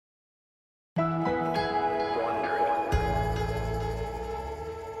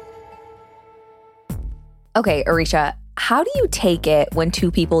Okay, Arisha, how do you take it when two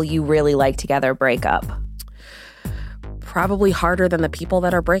people you really like together break up? Probably harder than the people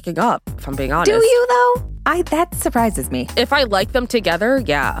that are breaking up, if I'm being honest. Do you, though? That surprises me. If I like them together,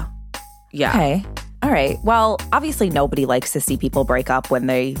 yeah. Okay. All right. Well, obviously nobody likes to see people break up when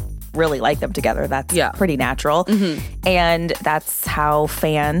they really like them together. That's pretty natural. Mm-hmm. And that's how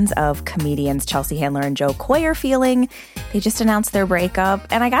fans of comedians Chelsea Handler and Joe Coy are feeling. They just announced their breakup.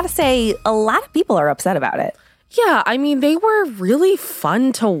 And I gotta say, a lot of people are upset about it. Yeah, I mean, they were really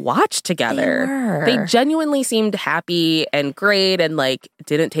fun to watch together. They genuinely seemed happy and great and,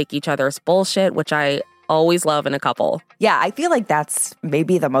 didn't take each other's bullshit, which I always love in a couple. Yeah, I feel like that's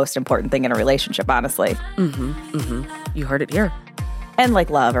maybe the most important thing in a relationship, honestly. You heard it here. And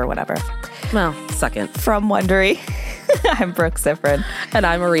love or whatever. Well, second. From Wondery, I'm Brooke Siffrin. And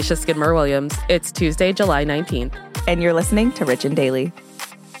I'm Arisha Skidmore-Williams. It's Tuesday, July 19th. And you're listening to Rich and Daily.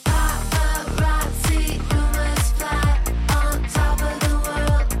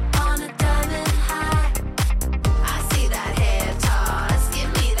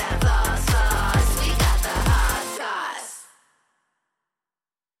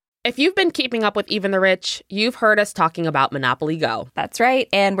 If you've been keeping up with Even the Rich, you've heard us talking about Monopoly Go. That's right,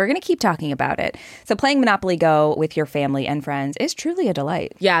 and we're going to keep talking about it. So playing Monopoly Go with your family and friends is truly a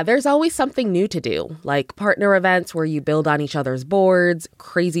delight. Yeah, there's always something new to do, like partner events where you build on each other's boards,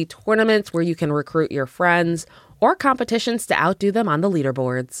 crazy tournaments where you can recruit your friends, or competitions to outdo them on the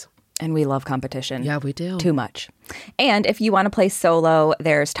leaderboards. And we love competition. Yeah, we do. Too much. And if you want to play solo,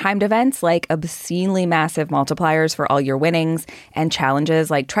 there's timed events like obscenely massive multipliers for all your winnings and challenges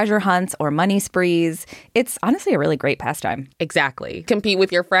like treasure hunts or money sprees. It's honestly a really great pastime. Exactly. Compete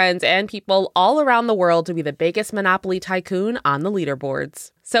with your friends and people all around the world to be the biggest Monopoly tycoon on the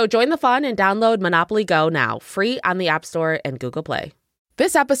leaderboards. So join the fun and download Monopoly Go now, free on the App Store and Google Play.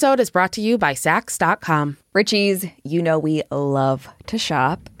 This episode is brought to you by Saks.com. Richies, you know we love to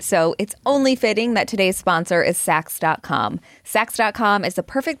shop, so it's only fitting that today's sponsor is Saks.com. Saks.com is the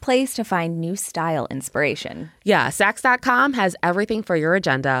perfect place to find new style inspiration. Yeah, Saks.com has everything for your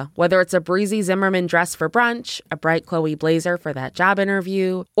agenda, whether it's a breezy Zimmermann dress for brunch, a bright Chloe blazer for that job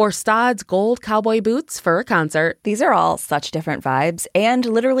interview, or Staud's gold cowboy boots for a concert. These are all such different vibes, and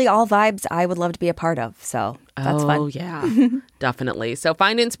literally all vibes I would love to be a part of, so that's fun. Oh, yeah, definitely. So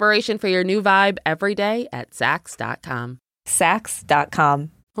find inspiration for your new vibe every day at Saks.com.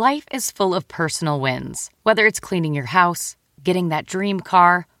 Saks.com. Life is full of personal wins, whether it's cleaning your house, getting that dream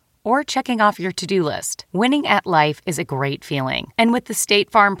car, or checking off your to-do list. Winning at life is a great feeling. And with the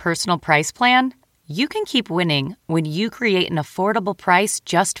State Farm Personal Price Plan, you can keep winning when you create an affordable price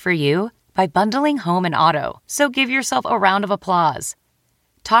just for you by bundling home and auto. So give yourself a round of applause.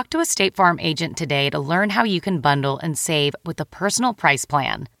 Talk to a State Farm agent today to learn how you can bundle and save with the Personal Price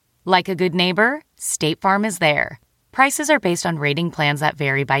Plan. Like a good neighbor, State Farm is there. Prices are based on rating plans that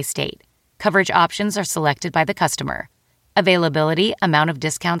vary by state. Coverage options are selected by the customer. Availability, amount of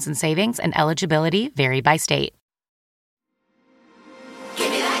discounts and savings, and eligibility vary by state. Give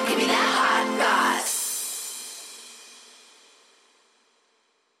me that hot goss.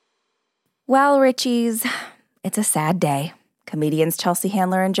 Well, Richies, it's a sad day. Comedians Chelsea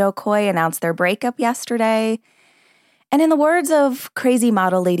Handler and Joe Coy announced their breakup yesterday. And in the words of crazy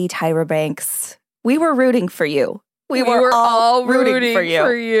model lady Tyra Banks, we were rooting for you. We were all rooting for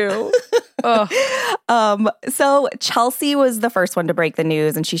you. So Chelsea was the first one to break the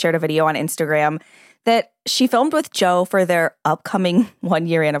news, and she shared a video on Instagram that she filmed with Joe for their upcoming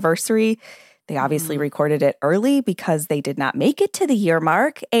 1-year anniversary. They obviously recorded it early because they did not make it to the year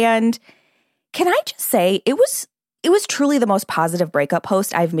mark. And can I just say, it was truly the most positive breakup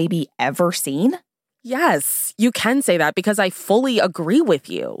post I've maybe ever seen. Yes, you can say that because I fully agree with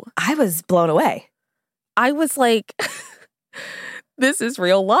you. I was blown away. I was like, this is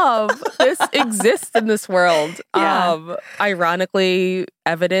real love. This exists in this world. Yeah. Ironically,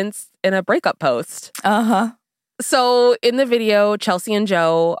 evidenced in a breakup post. Uh-huh. So in the video, Chelsea and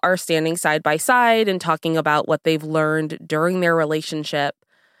Joe are standing side by side and talking about what they've learned during their relationship.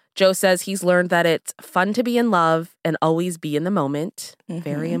 Joe says he's learned that it's fun to be in love and always be in the moment.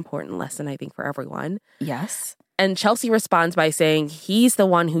 Very important lesson, I think, for everyone. Yes. And Chelsea responds by saying he's the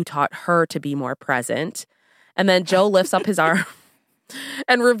one who taught her to be more present. And then Joe lifts up his arm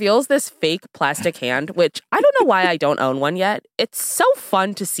and reveals this fake plastic hand, which I don't know why I don't own one yet. It's so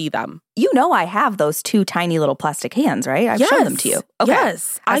fun to see them. You know I have those 2 tiny little plastic hands, right? I've shown them to you. Okay.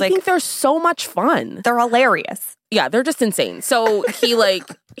 Yes. I think they're so much fun. They're hilarious. Yeah, they're just insane. So he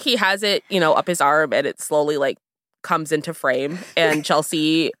has it, up his arm, and it slowly comes into frame. And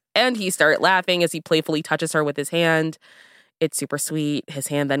Chelsea and he start laughing as he playfully touches her with his hand. It's super sweet. His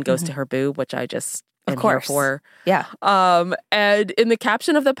hand then goes to her boob, which I just and course. here for. Yeah. And in the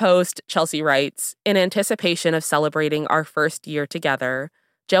caption of the post, Chelsea writes, in anticipation of celebrating our first year together,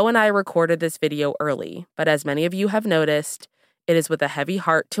 Joe and I recorded this video early, but as many of you have noticed, it is with a heavy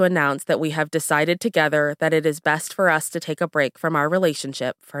heart to announce that we have decided together that it is best for us to take a break from our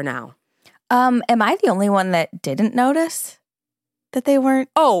relationship for now. Am I the only one that didn't notice that they weren't?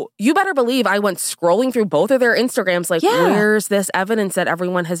 Oh, you better believe I went scrolling through both of their Instagrams like, where's this evidence that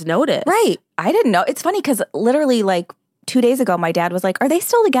everyone has noticed? Right. I didn't know. It's funny because literally like 2 days ago, my dad was like, are they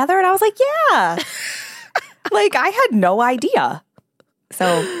still together? And I was like, yeah. Like, I had no idea.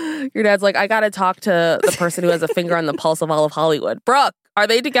 So your dad's like, I got to talk to the person who has a finger on the pulse of all of Hollywood. Brooke, are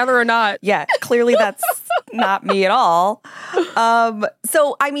they together or not? yeah, clearly that's not me at all.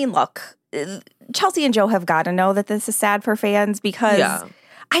 So, I mean, look, Chelsea and Joe have got to know that this is sad for fans because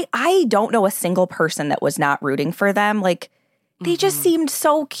I don't know a single person that was not rooting for them. Like, they just seemed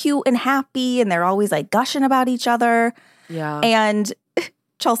so cute and happy, and they're always like gushing about each other. Yeah. And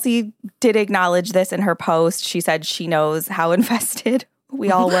Chelsea did acknowledge this in her post. She said she knows how invested we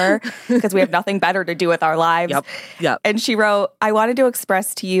all were because we have nothing better to do with our lives. Yep. And she wrote, I wanted to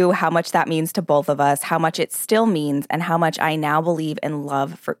express to you how much that means to both of us, how much it still means, and how much I now believe in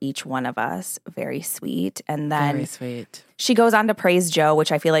love for each one of us. Very sweet. And then Very sweet. she goes on to praise Joe,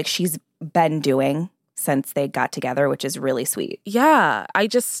 which I feel like she's been doing since they got together, which is really sweet. Yeah.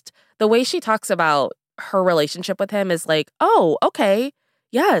 The way she talks about her relationship with him is like, oh, okay.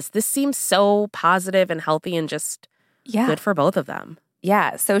 Yes, this seems so positive and healthy and just good for both of them.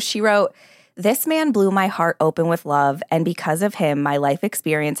 Yeah. So she wrote, this man blew my heart open with love, and because of him, my life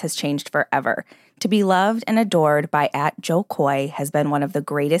experience has changed forever. To be loved and adored by @Joe Coy has been one of the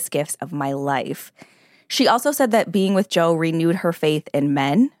greatest gifts of my life. She also said that being with Joe renewed her faith in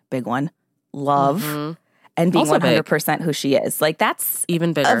men, big one, love, and being Also 100% who she is. Like, that's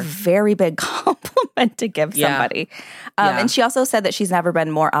even bigger. a very big compliment to give somebody. And she also said that she's never been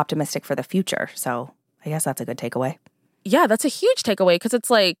more optimistic for the future. So I guess that's a good takeaway. Yeah, that's a huge takeaway because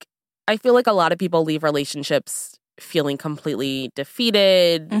it's like, I feel like a lot of people leave relationships feeling completely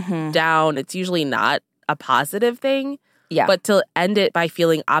defeated, down. It's usually not a positive thing. Yeah. But to end it by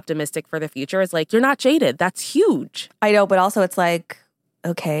feeling optimistic for the future is like, you're not jaded. That's huge. I know, but also it's like,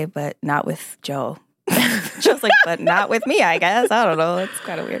 okay, but not with Joe. Just like, but not with me, I guess. I don't know. It's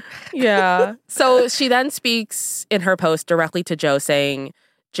kind of weird. Yeah. So she then speaks in her post directly to Joe saying,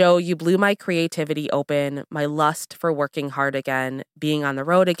 Joe, you blew my creativity open, my lust for working hard again, being on the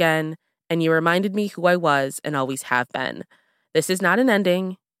road again, and you reminded me who I was and always have been. This is not an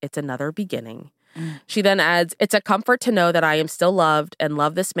ending, it's another beginning. She then adds, it's a comfort to know that I am still loved and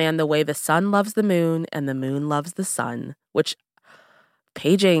love this man the way the sun loves the moon and the moon loves the sun, which,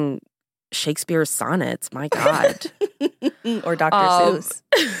 paging Shakespeare's sonnets, my God. Or Dr. Seuss.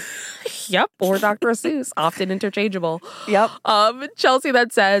 Yep, or Dr. Seuss, often interchangeable. Yep. Chelsea then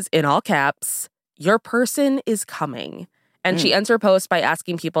says, in all caps, your person is coming. And she ends her post by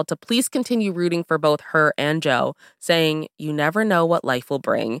asking people to please continue rooting for both her and Joe, saying, you never know what life will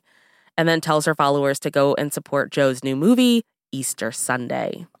bring. And then tells her followers to go and support Joe's new movie, Easter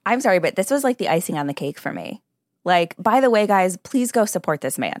Sunday. I'm sorry, but this was like the icing on the cake for me. Like, by the way, guys, please go support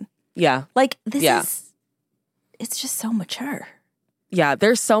this man. Yeah. Like, this is, it's just so mature. Yeah,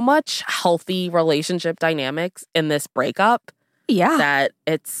 there's so much healthy relationship dynamics in this breakup. Yeah. That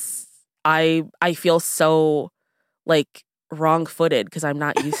it's, I feel so, like, wrong-footed because I'm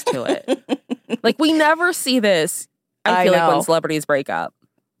not used to it. Like, we never see this, I feel like, when celebrities break up.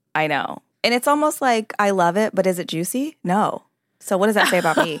 I know. And it's almost like, I love it, but is it juicy? No. So what does that say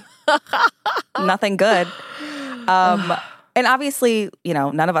about me? Nothing good. And obviously, you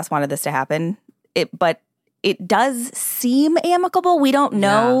know, none of us wanted this to happen. But it does seem amicable. We don't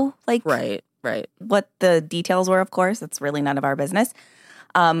know, right. what the details were, of course. It's really none of our business.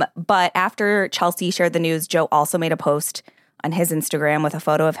 But after Chelsea shared the news, Joe also made a post on his Instagram with a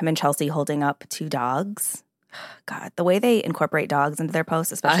photo of him and Chelsea holding up 2 dogs. God, the way they incorporate dogs into their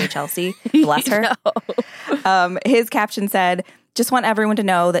posts, especially Chelsea, bless her. His caption said, just want everyone to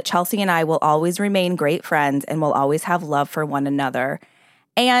know that Chelsea and I will always remain great friends and will always have love for one another.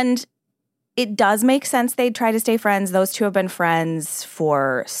 And it does make sense they'd try to stay friends. Those two have been friends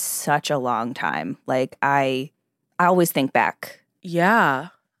for such a long time. Like, I always think back. Yeah.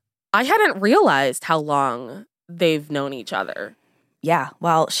 I hadn't realized how long they've known each other. Yeah.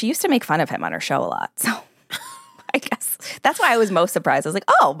 Well, she used to make fun of him on her show a lot. So I guess that's why I was most surprised. I was like,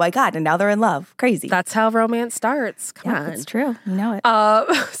 oh my God, and now they're in love. Crazy. That's how romance starts. Come on. It's true. You know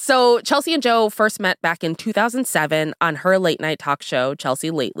it. So Chelsea and Joe first met back in 2007 on her late night talk show,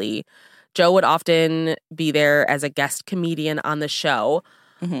 Chelsea Lately. Joe would often be there as a guest comedian on the show.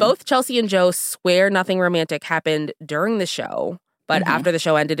 Both Chelsea and Joe swear nothing romantic happened during the show, but after the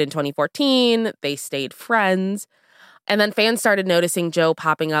show ended in 2014, they stayed friends. And then fans started noticing Joe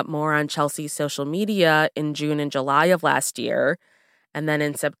popping up more on Chelsea's social media in June and July of last year. And then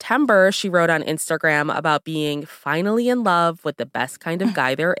in September, she wrote on Instagram about being finally in love with the best kind of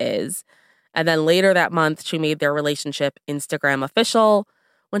guy there is. And then later that month, she made their relationship Instagram official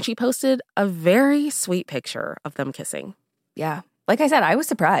when she posted a very sweet picture of them kissing. Yeah. Like I said, I was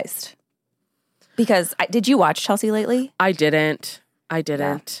surprised. Because did you watch Chelsea lately? I didn't.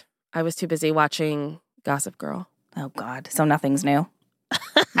 I was too busy watching Gossip Girl. Oh, God. So nothing's new.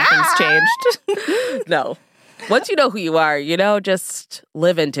 Nothing's changed. No. Once you know who you are, just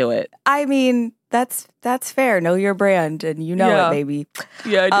live into it. I mean, that's fair. Know your brand, and you know it, baby.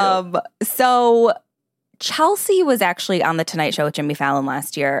 Yeah, I do. So Chelsea was actually on The Tonight Show with Jimmy Fallon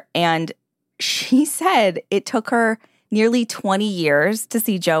last year, and she said it took her nearly 20 years to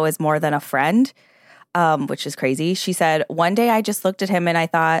see Joe as more than a friend, which is crazy. She said, one day I just looked at him and I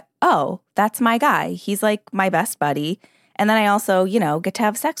thought, oh, that's my guy. He's like my best buddy. And then I also, get to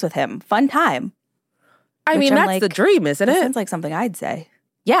have sex with him. Fun time. I mean, that's the dream, isn't it? Sounds like something I'd say.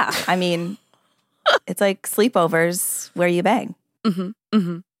 Yeah. I mean, it's like sleepovers where you bang.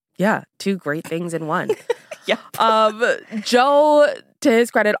 Yeah. Two great things in one. Yep. Joe, to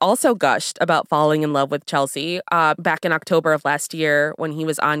his credit, also gushed about falling in love with Chelsea back in October of last year when he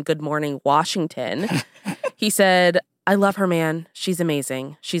was on Good Morning Washington. He said, I love her, man. She's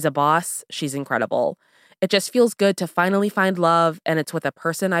amazing. She's a boss. She's incredible. It just feels good to finally find love, and it's with a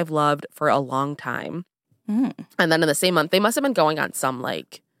person I've loved for a long time. And then in the same month, they must have been going on some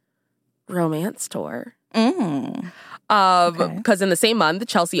romance tour. Because in the same month,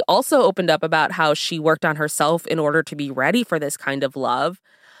 Chelsea also opened up about how she worked on herself in order to be ready for this kind of love.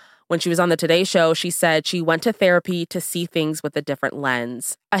 When she was on the Today Show, she said she went to therapy to see things with a different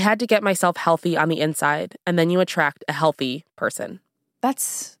lens. I had to get myself healthy on the inside, and then you attract a healthy person.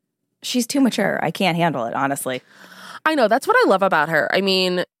 She's too mature. I can't handle it, honestly. I know. That's what I love about her. I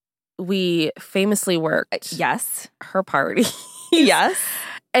mean, we famously worked her party. Yes.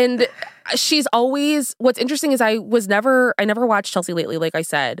 And she's always, what's interesting is I never watched Chelsea lately, like I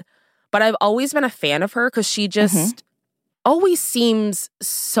said, but I've always been a fan of her because she just always seems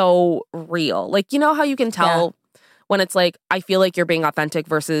so real. Like, you know how you can tell when it's like, I feel like you're being authentic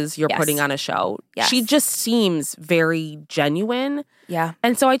versus you're putting on a show. Yes. She just seems very genuine. Yeah.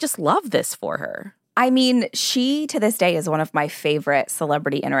 And so I just love this for her. I mean, she, to this day, is one of my favorite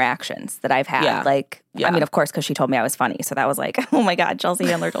celebrity interactions that I've had. Yeah. I mean, of course, because she told me I was funny. So that was like, oh my God, Chelsea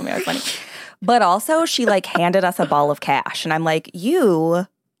Handler told me I was funny. But also, she handed us a ball of cash. And I'm like, you're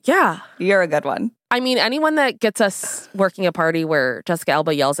a good one. I mean, anyone that gets us working a party where Jessica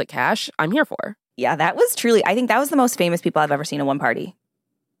Alba yells at cash, I'm here for. Yeah, that was truly, I think that was the most famous people I've ever seen in one party.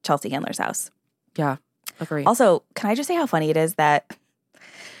 Chelsea Handler's house. Yeah, agree. Also, can I just say how funny it is that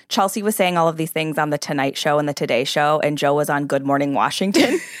Chelsea was saying all of these things on The Tonight Show and The Today Show, and Joe was on Good Morning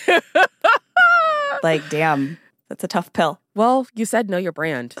Washington? Damn, that's a tough pill. Well, you said know your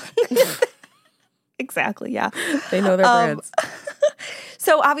brand. Exactly, yeah. They know their brands.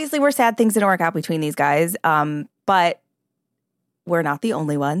 So obviously we're sad things didn't work out between these guys, but we're not the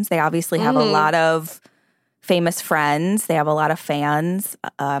only ones. They obviously have a lot of famous friends. They have a lot of fans.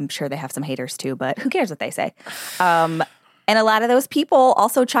 I'm sure they have some haters too, but who cares what they say? And a lot of those people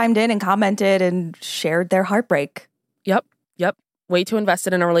also chimed in and commented and shared their heartbreak. Yep. Way too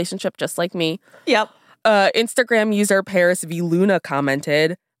invested in a relationship, just like me. Yep. Instagram user Paris V. Luna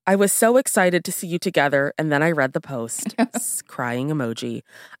commented, I was so excited to see you together, and then I read the post. Crying emoji.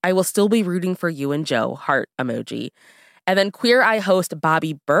 I will still be rooting for you and Joe. Heart emoji. And then Queer Eye host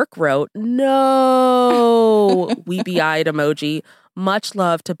Bobby Burke wrote, no. Weepy-eyed emoji. Much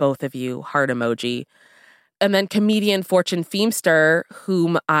love to both of you. Heart emoji. And then comedian Fortune Feimster,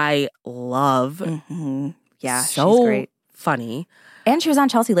 whom I love. Yeah, so she's great. Funny. And she was on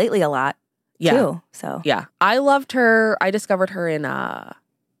Chelsea Lately a lot, too. So yeah, I loved her. I discovered her in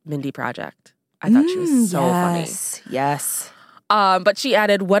Mindy Project. I thought she was so funny. Yes. But she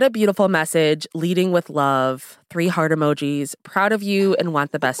added, what a beautiful message, leading with love, 3 heart emojis, proud of you and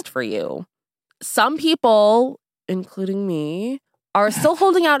want the best for you. Some people, including me, are still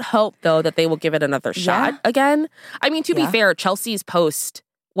holding out hope, though, that they will give it another shot again. I mean, to be fair, Chelsea's post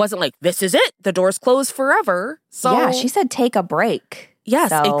wasn't like, this is it, the door's closed forever. So yeah, she said take a break.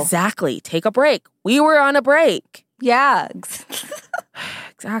 Yes, exactly. Take a break. We were on a break. Yeah.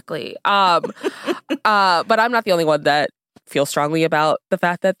 Exactly. But I'm not the only one that feel strongly about the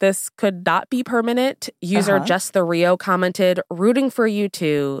fact that this could not be permanent. User Just the Rio commented, rooting for you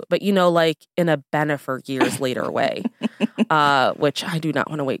too, but like in a Bennifer years later way, which I do not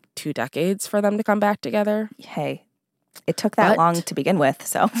want to wait 2 decades for them to come back together. Hey, it took that long to begin with,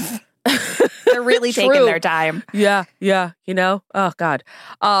 so they're really taking their time. Yeah. Oh, God.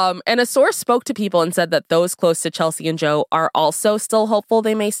 And a source spoke to people and said that those close to Chelsea and Joe are also still hopeful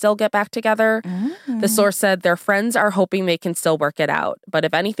they may still get back together. The source said their friends are hoping they can still work it out. But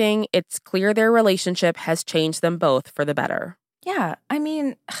if anything, it's clear their relationship has changed them both for the better. Yeah. I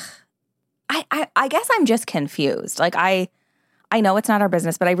mean, I guess I'm just confused. Like, I know it's not our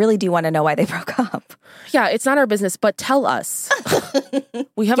business, but I really do want to know why they broke up. Yeah, it's not our business, but tell us.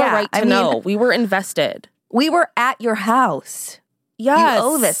 We have a right to know. We were invested. We were at your house. Yes. You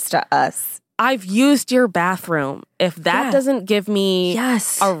owe this to us. I've used your bathroom. If that doesn't give me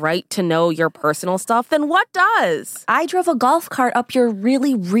a right to know your personal stuff, then what does? I drove a golf cart up your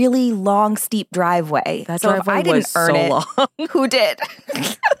really, really long, steep driveway. That so driveway if I didn't was earn so it, long. Who did?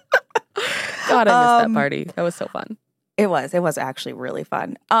 God, I missed that party. That was so fun. It was actually really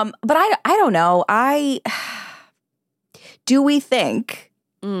fun. But I don't know. Do we think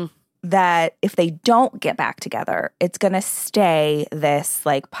that if they don't get back together, it's going to stay this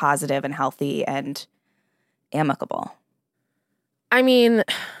like positive and healthy and amicable? I mean,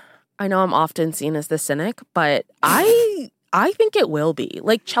 I know I'm often seen as the cynic, but I think it will be.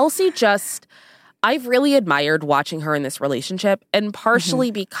 Like Chelsea I've really admired watching her in this relationship, and partially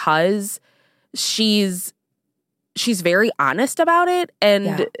because she's very honest about it,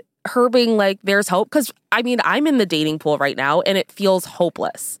 and her being like, there's hope. Because, I mean, I'm in the dating pool right now, and it feels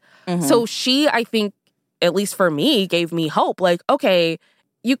hopeless. So she, I think, at least for me, gave me hope. Like, okay,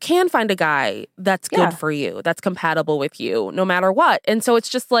 you can find a guy that's good for you, that's compatible with you, no matter what. And so it's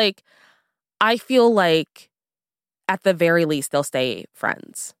just like, I feel like, at the very least, they'll stay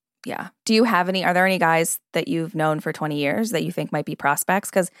friends. Yeah. Are there any guys that you've known for 20 years that you think might be prospects?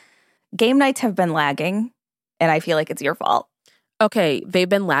 Because game nights have been lagging. And I feel like it's your fault. Okay, they've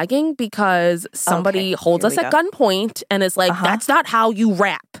been lagging because somebody holds us at gunpoint and is like, that's not how you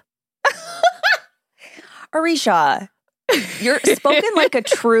rap. Arisha, you're spoken like a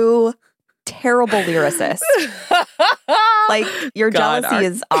true, terrible lyricist. Like, your jealousy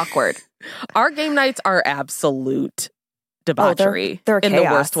is awkward. Our game nights are absolute debauchery. They're in chaos.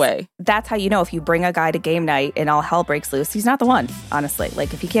 The worst way. That's how you know if you bring a guy to game night and all hell breaks loose, he's not the one, honestly.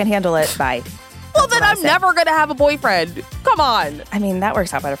 Like, if he can't handle it, bye. Well, then I'm never going to have a boyfriend. Come on. I mean, that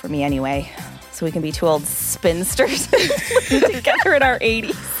works out better for me anyway. So we can be 2 old spinsters living together in our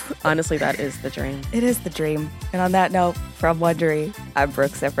 80s. Honestly, that is the dream. It is the dream. And on that note, from Wondery, I'm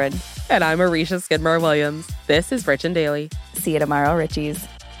Brooke Sifrin. And I'm Arisha Skidmore-Williams. This is Rich and Daily. See you tomorrow, Richies.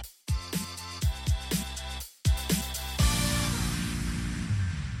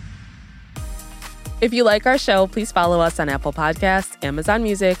 If you like our show, please follow us on Apple Podcasts, Amazon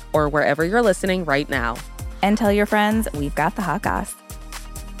Music, or wherever you're listening right now. And tell your friends we've got the hot goss.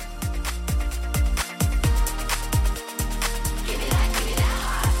 Give me that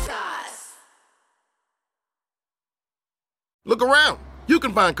hot sauce. Look around. You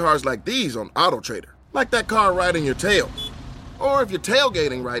can find cars like these on AutoTrader, like that car riding your tail. Or if you're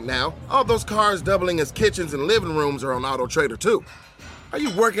tailgating right now, all those cars doubling as kitchens and living rooms are on AutoTrader too. Are you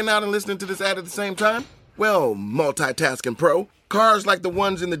working out and listening to this ad at the same time? Well, multitasking pro, cars like the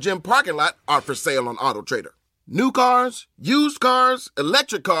ones in the gym parking lot are for sale on AutoTrader. New cars, used cars,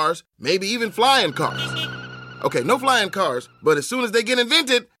 electric cars, maybe even flying cars. Okay, no flying cars, but as soon as they get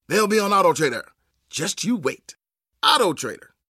invented, they'll be on AutoTrader. Just you wait. AutoTrader.